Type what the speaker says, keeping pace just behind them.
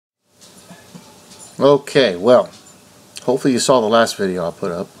Okay, well, hopefully you saw the last video I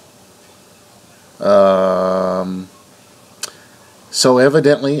put up. So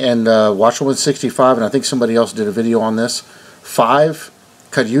evidently, and Watch 165, and I think somebody else did a video on this, 5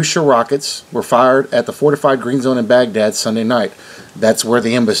 Katyusha rockets were fired at the fortified green zone in Baghdad Sunday night. That's where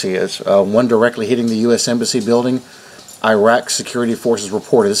the embassy is. One directly hitting the U.S. Embassy building. Iraq security forces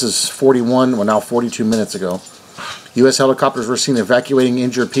reported. This is 41, well now 42 minutes ago. U.S. helicopters were seen evacuating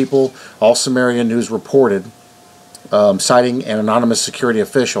injured people. All Sumerian News reported, citing an anonymous security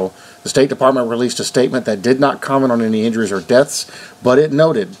official. The State Department released a statement that did not comment on any injuries or deaths, but it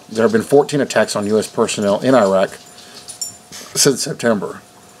noted there have been 14 attacks on U.S. personnel in Iraq since September.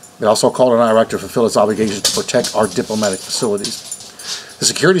 It also called on Iraq to fulfill its obligations to protect our diplomatic facilities. The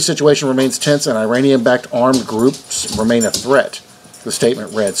security situation remains tense and Iranian-backed armed groups remain a threat, the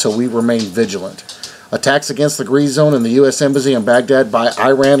statement read, so we remain vigilant. Attacks against the Green Zone and the U.S. Embassy in Baghdad by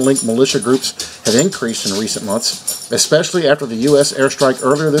Iran-linked militia groups have increased in recent months, especially after the U.S. airstrike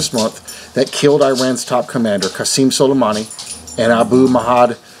earlier this month that killed Iran's top commander, Qasem Soleimani, and Abu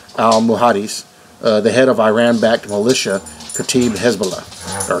Mahdi al-Muhandis, the head of Iran-backed militia, Kataib Hezbollah.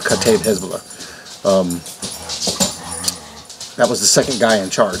 That was the second guy in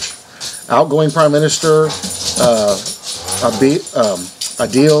charge. Outgoing Prime Minister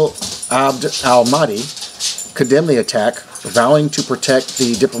Adil Abd al-Mahdi condemned the attack, vowing to protect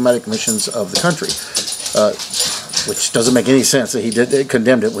the diplomatic missions of the country, which doesn't make any sense that he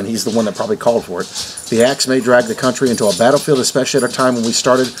condemned it when he's the one that probably called for it. The acts may drag the country into a battlefield, especially at a time when we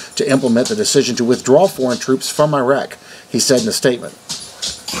started to implement the decision to withdraw foreign troops from Iraq, he said in a statement.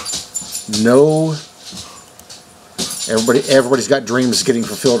 No, everybody's got dreams getting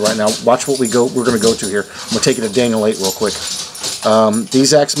fulfilled right now. Watch what we're going to go to here. I'm going to take it to Daniel 8 real quick.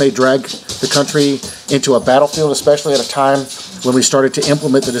 These acts may drag the country into a battlefield, especially at a time when we started to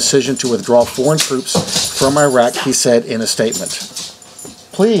implement the decision to withdraw foreign troops from Iraq, he said in a statement.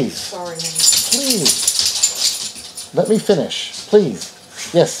 Please. Sorry, please. Let me finish. Please.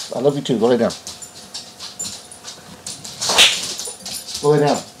 Yes, I love you too. Go lay down. Go lay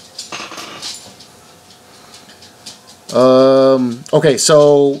down. Okay,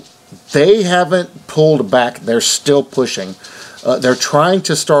 so they haven't pulled back. They're still pushing. They're trying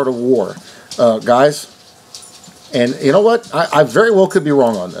to start a war, guys. And you know what? I very well could be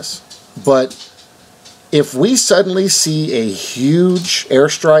wrong on this. But if we suddenly see a huge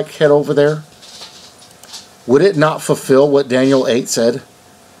airstrike head over there, would it not fulfill what Daniel 8 said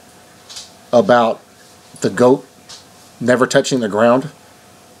about the goat never touching the ground?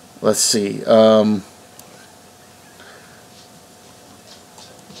 Let's see.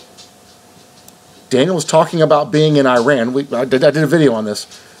 Daniel was talking about being in Iran. I did a video on this.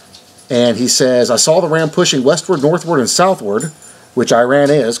 And he says, I saw the ram pushing westward, northward, and southward, which Iran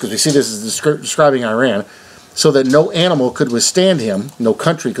is, because we see this as describing Iran, so that no animal could withstand him, no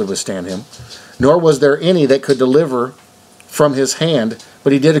country could withstand him, nor was there any that could deliver from his hand,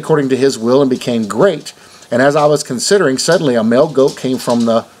 but he did according to his will and became great. And as I was considering, suddenly a male goat came from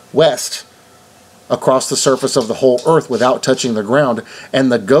the west across the surface of the whole earth without touching the ground, and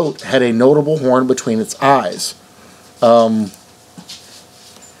the goat had a notable horn between its eyes.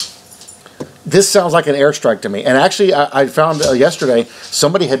 This sounds like an airstrike to me. And actually, I found yesterday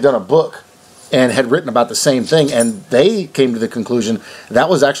somebody had done a book and had written about the same thing, and they came to the conclusion that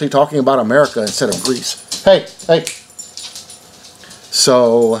was actually talking about America instead of Greece. Hey.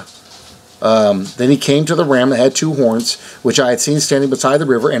 So then he came to the ram that had 2 horns, which I had seen standing beside the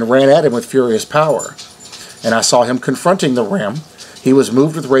river, and ran at him with furious power. And I saw him confronting the ram. He was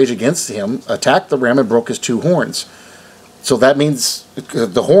moved with rage against him, attacked the ram, and broke his 2 horns. So that means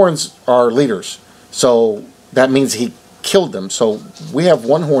the horns are leaders. So that means he killed them. So we have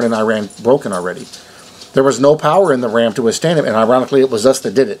 1 horn in Iran broken already. There was no power in the ram to withstand him, and ironically it was us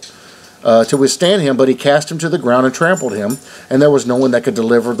that did it. To withstand him, but he cast him to the ground and trampled him, and there was no one that could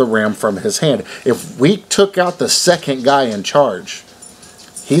deliver the ram from his hand. If we took out the second guy in charge,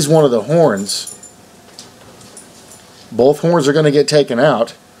 he's one of the horns. Both horns are going to get taken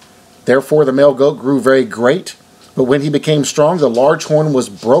out. Therefore, the male goat grew very great, but when he became strong, the large horn was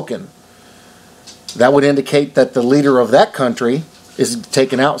broken. That would indicate that the leader of that country is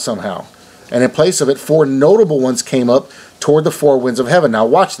taken out somehow. And in place of it, 4 notable ones came up toward the 4 winds of heaven. Now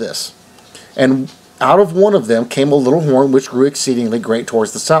watch this. And out of one of them came a little horn which grew exceedingly great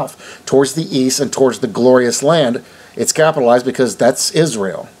towards the south, towards the east, and towards the glorious land. It's capitalized because that's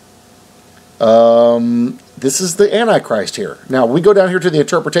Israel. This is the Antichrist here. Now, we go down here to the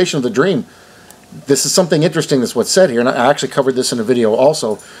interpretation of the dream. This is something interesting that's what's said here, and I actually covered this in a video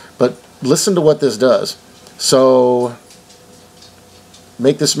also, but listen to what this does. So,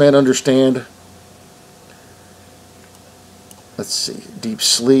 make this man understand let's see, deep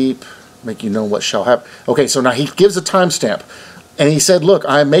sleep, make you know what shall happen. Okay, so now he gives a timestamp. And he said, look,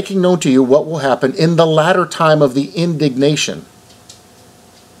 I am making known to you what will happen in the latter time of the indignation.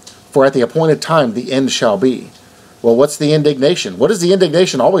 For at the appointed time the end shall be. Well, what's the indignation? What does the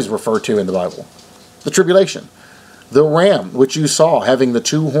indignation always refer to in the Bible? The tribulation. The ram, which you saw, having the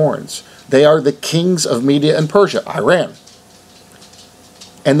two horns. They are the kings of Media and Persia, Iran.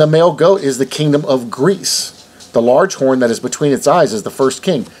 And the male goat is the kingdom of Greece. The large horn that is between its eyes is the first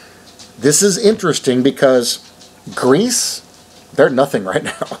king. This is interesting because Greece, they're nothing right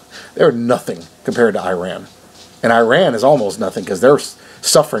now. They're nothing compared to Iran. And Iran is almost nothing because they're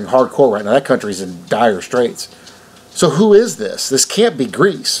suffering hardcore right now. That country's in dire straits. So who is this? This can't be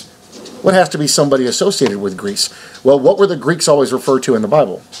Greece. What has to be somebody associated with Greece? Well, what were the Greeks always referred to in the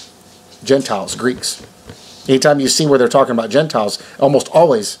Bible? Gentiles, Greeks. Anytime you see where they're talking about Gentiles, almost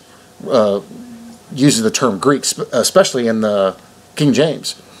always uses the term Greeks, especially in the King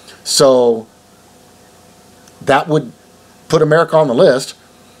James. So that would put America on the list.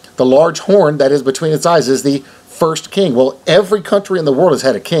 The large horn that is between its eyes is the first king. Well, every country in the world has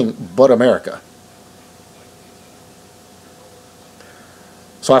had a king but America.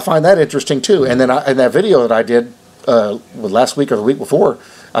 So I find that interesting too. And then in that video that I did last week or the week before,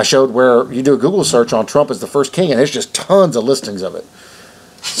 I showed where you do a Google search on Trump as the first king, and there's just tons of listings of it.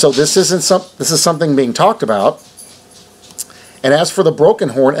 So this is something being talked about. And as for the broken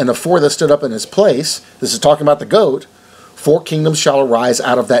horn and the four that stood up in his place, this is talking about the goat. 4 kingdoms shall arise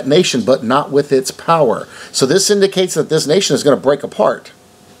out of that nation, but not with its power. So this indicates that this nation is going to break apart.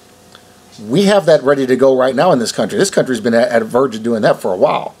 We have that ready to go right now in this country. This country's been at a verge of doing that for a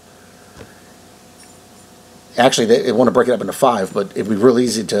while. Actually, they want to break it up into 5, but it'd be real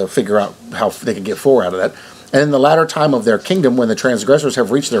easy to figure out how they could get 4 out of that. And in the latter time of their kingdom, when the transgressors have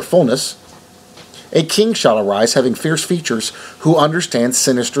reached their fullness, a king shall arise, having fierce features, who understands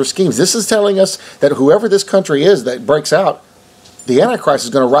sinister schemes. This is telling us that whoever this country is that breaks out, the Antichrist is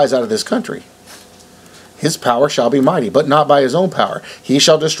going to rise out of this country. His power shall be mighty, but not by his own power. He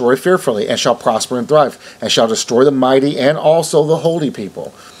shall destroy fearfully, and shall prosper and thrive, and shall destroy the mighty and also the holy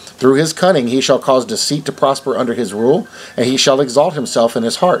people. Through his cunning he shall cause deceit to prosper under his rule, and he shall exalt himself in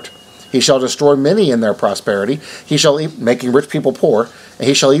his heart. He shall destroy many in their prosperity. He shall making rich people poor, and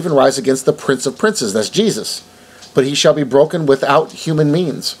he shall even rise against the Prince of Princes, that's Jesus. But he shall be broken without human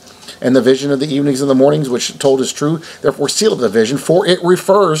means. And the vision of the evenings and the mornings, which told is true, therefore seal up the vision, for it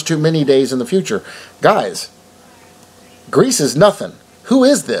refers to many days in the future. Guys, Greece is nothing. Who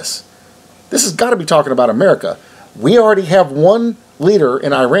is this? This has got to be talking about America. We already have one leader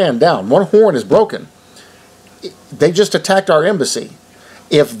in Iran down. One horn is broken. They just attacked our embassy.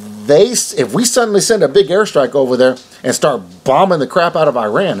 If we suddenly send a big airstrike over there and start bombing the crap out of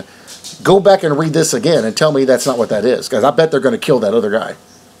Iran, go back and read this again and tell me that's not what that is. Because I bet they're going to kill that other guy.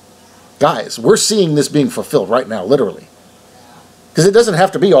 Guys, we're seeing this being fulfilled right now, literally. Because it doesn't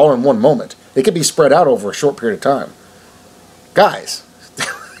have to be all in one moment. It could be spread out over a short period of time. Guys,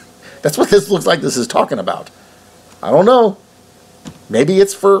 that's what this looks like this is talking about. I don't know. Maybe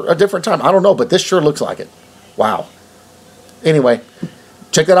it's for a different time. I don't know, but this sure looks like it. Wow. Anyway,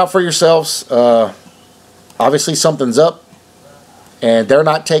 check that out for yourselves. Obviously, something's up. And they're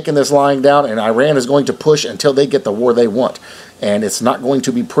not taking this lying down, and Iran is going to push until they get the war they want. And it's not going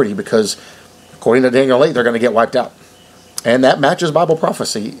to be pretty because, according to Daniel 8, they're going to get wiped out. And that matches Bible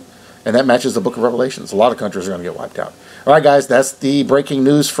prophecy, and that matches the book of Revelations. A lot of countries are going to get wiped out. All right, guys, that's the breaking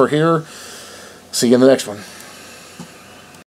news for here. See you in the next one.